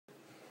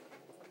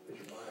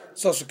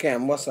Social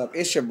Cam, what's up?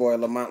 It's your boy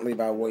Lamont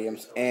Levi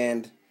Williams,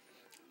 and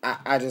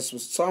I'm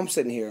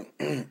sitting here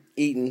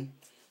eating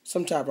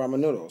some top ramen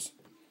noodles.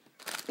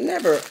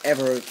 Never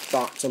ever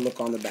thought to look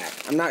on the back.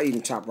 I'm not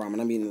eating top ramen.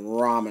 I'm eating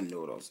ramen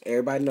noodles.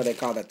 Everybody know they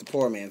call that the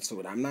poor man's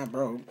food. I'm not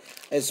broke.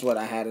 It's what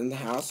I had in the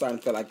house, so I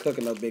didn't feel like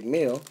cooking no big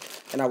meal,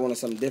 and I wanted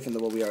something different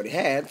than what we already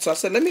had. So I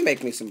said, let me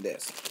make me some of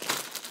this.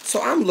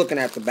 So I'm looking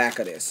at the back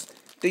of this.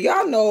 Do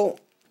y'all know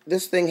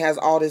this thing has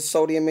all this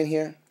sodium in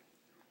here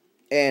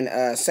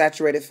and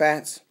saturated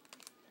fats?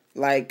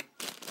 Like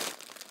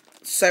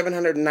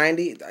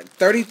 790,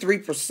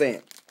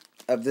 33%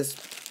 of this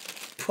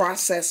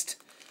processed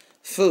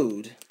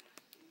food.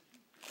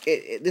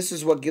 This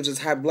is what gives us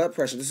high blood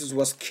pressure. This is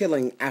what's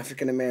killing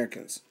African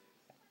Americans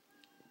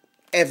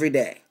every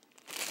day.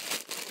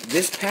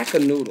 This pack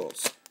of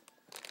noodles,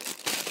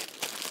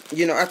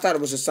 I thought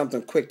it was just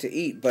something quick to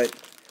eat, but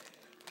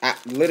I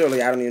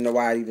don't even know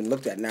why I even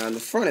looked at it. Now, in the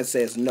front, it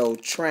says no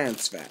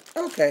trans fat.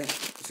 Okay,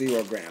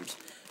 0 grams.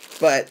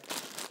 But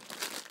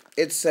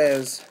it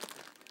says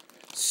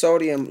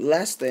sodium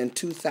less than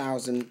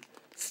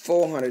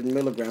 2,400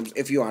 milligrams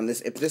if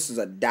this is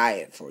a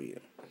diet for you.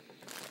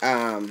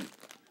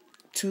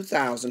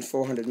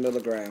 2,400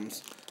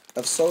 milligrams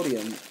of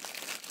sodium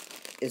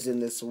is in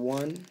this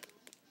one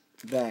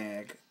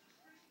bag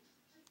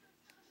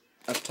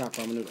of top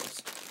ramen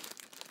noodles.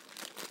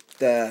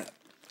 The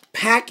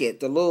packet,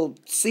 the little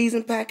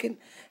seasoned packet,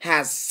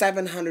 has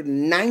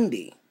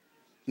 790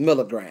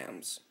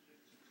 milligrams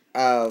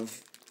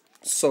of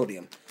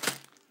sodium.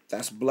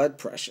 That's blood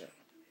pressure.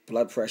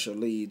 Blood pressure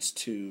leads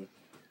to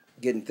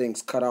getting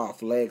things cut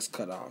off, legs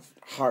cut off,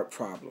 heart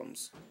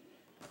problems,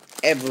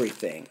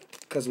 everything,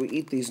 because we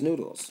eat these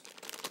noodles.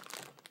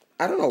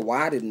 I don't know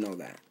why I didn't know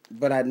that,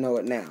 but I know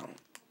it now.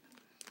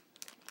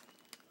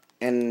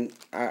 And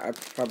I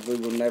probably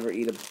will never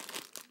eat a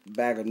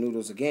bag of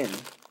noodles again.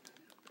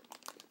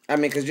 I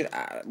mean, because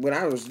when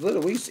I was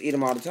little, we used to eat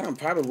them all the time,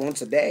 probably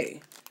once a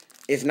day,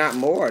 if not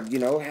more.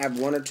 Have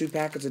 1 or 2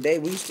 packets a day.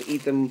 We used to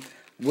eat them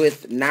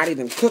with not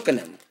even cooking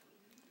them.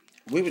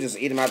 We would just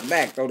eat them out the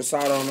back, throw the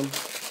salt on them,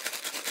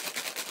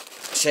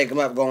 shake them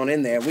up, going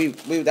in there.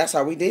 That's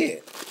how we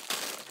did.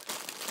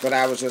 But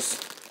I'm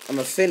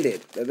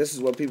offended that this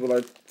is what people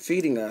are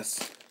feeding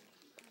us,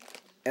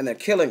 and they're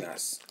killing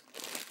us.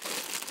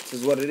 This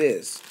is what it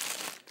is.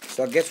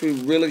 So I guess we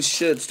really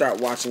should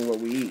start watching what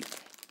we eat.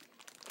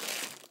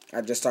 I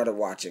just started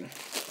watching.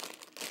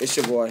 It's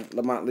your boy,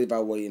 Lamont Levi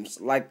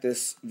Williams. Like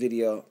this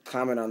video,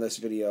 comment on this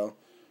video.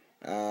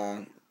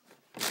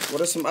 What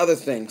are some other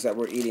things that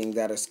we're eating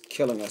that is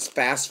killing us?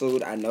 Fast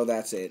food, I know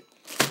that's it.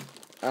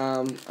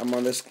 I'm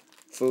on this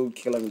food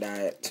killing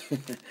diet.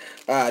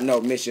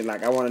 Mission.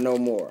 I want to know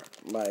more.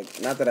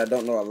 Not that I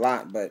don't know a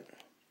lot, but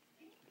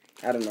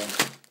I don't know.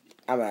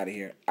 I'm out of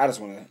here. I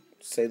just want to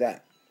say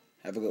that.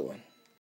 Have a good one.